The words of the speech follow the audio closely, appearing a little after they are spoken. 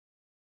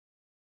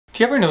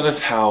Do you ever notice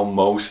how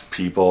most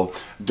people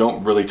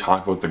don't really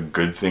talk about the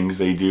good things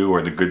they do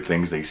or the good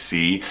things they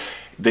see?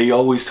 They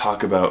always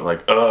talk about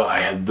like, oh, I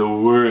had the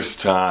worst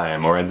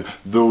time, or I had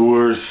the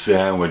worst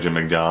sandwich at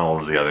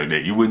McDonald's the other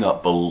day. You would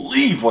not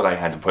believe what I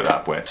had to put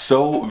up with.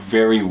 So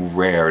very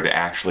rare to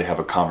actually have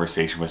a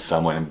conversation with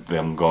someone and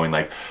them going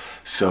like,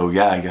 so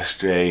yeah,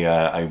 yesterday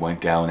I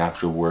went down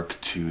after work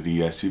to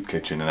the soup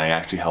kitchen and I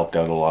actually helped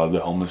out a lot of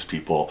the homeless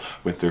people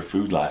with their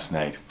food last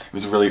night. It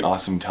was a really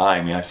awesome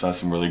time. Yeah, I saw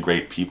some really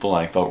great people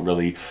and I felt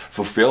really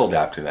fulfilled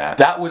after that.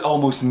 That would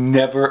almost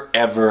never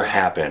ever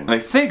happen. And I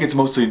think it's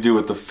mostly to do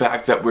with the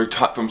fact that we're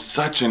taught from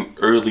such an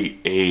early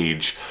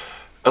age,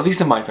 at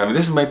least in my family.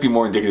 This might be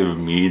more indicative of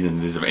me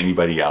than it is of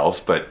anybody else,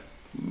 but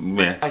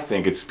meh. I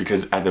think it's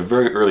because at a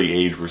very early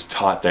age we're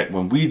taught that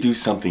when we do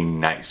something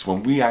nice,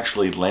 when we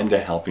actually lend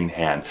a helping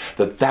hand,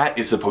 that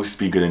is supposed to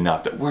be good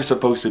enough, that we're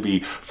supposed to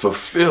be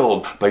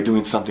fulfilled by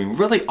doing something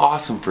really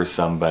awesome for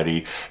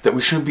somebody, that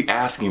we shouldn't be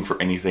asking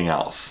for anything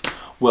else.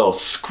 Well,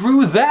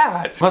 screw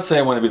that! I'm not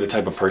saying I want to be the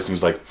type of person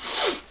who's like,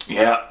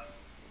 yeah,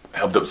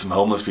 helped up some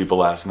homeless people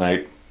last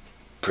night.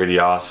 Pretty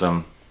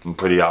awesome. I'm a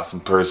pretty awesome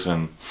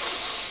person.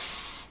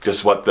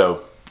 Guess what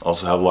though?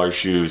 Also have large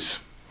shoes.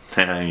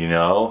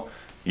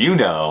 You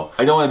know,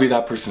 I don't want to be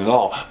that person at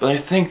all, but I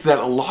think that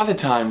a lot of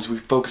times we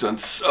focus on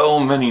so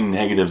many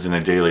negatives in a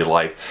daily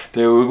life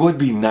that it would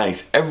be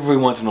nice every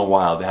once in a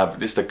while to have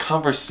just a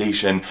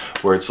conversation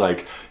where it's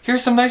like,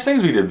 here's some nice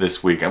things we did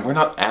this week, and we're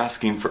not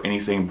asking for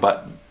anything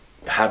but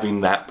having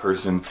that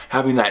person,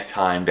 having that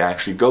time to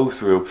actually go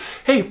through,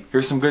 hey,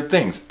 here's some good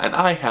things, and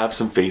I have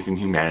some faith in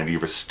humanity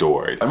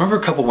restored. I remember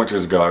a couple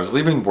winters ago, I was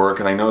leaving work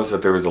and I noticed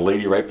that there was a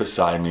lady right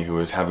beside me who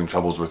was having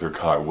troubles with her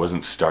car. It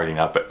wasn't starting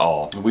up at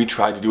all. We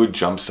tried to do a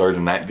jump start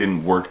and that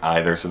didn't work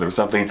either, so there was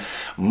something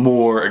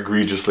more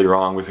egregiously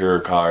wrong with her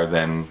car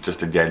than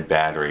just a dead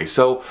battery.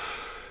 So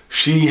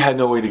she had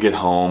no way to get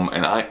home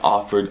and I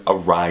offered a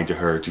ride to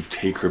her to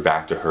take her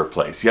back to her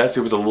place. Yes,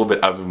 it was a little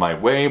bit out of my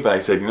way, but I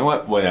said, you know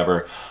what,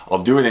 whatever.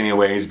 I'll do it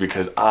anyways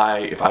because if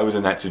I was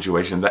in that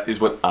situation, that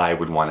is what I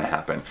would want to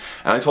happen.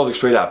 And I told her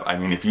straight up, I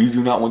mean, if you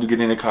do not want to get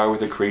in a car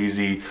with a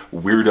crazy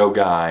weirdo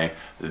guy,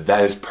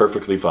 that is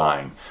perfectly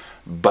fine.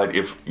 But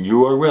if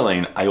you are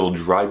willing, I will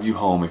drive you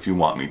home if you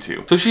want me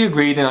to. So she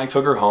agreed and I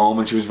took her home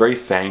and she was very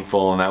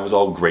thankful and that was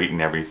all great and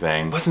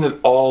everything. It wasn't at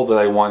all that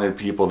I wanted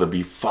people to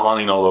be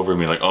fawning all over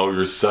me like, oh,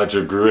 you're such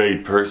a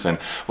great person.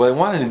 What I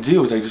wanted to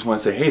do is I just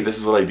want to say, hey, this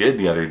is what I did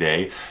the other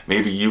day.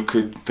 Maybe you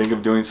could think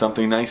of doing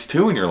something nice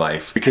too in your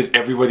life. Because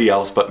everybody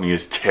else but me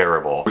is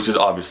terrible. Which is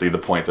obviously the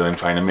point that I'm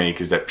trying to make,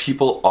 is that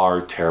people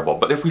are terrible.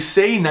 But if we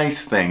say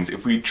nice things,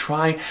 if we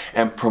try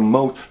and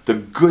promote the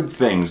good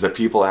things that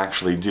people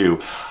actually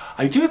do,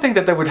 I do think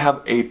that would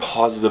have a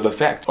positive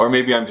effect. Or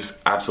maybe I'm just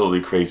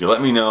absolutely crazy.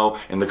 Let me know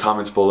in the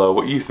comments below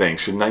what you think.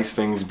 Should nice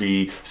things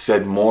be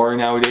said more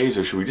nowadays,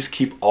 or should we just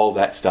keep all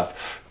that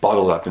stuff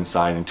bottled up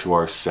inside into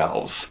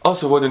ourselves?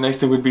 Also, what a nice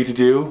thing would be to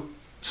do,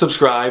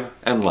 subscribe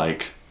and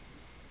like.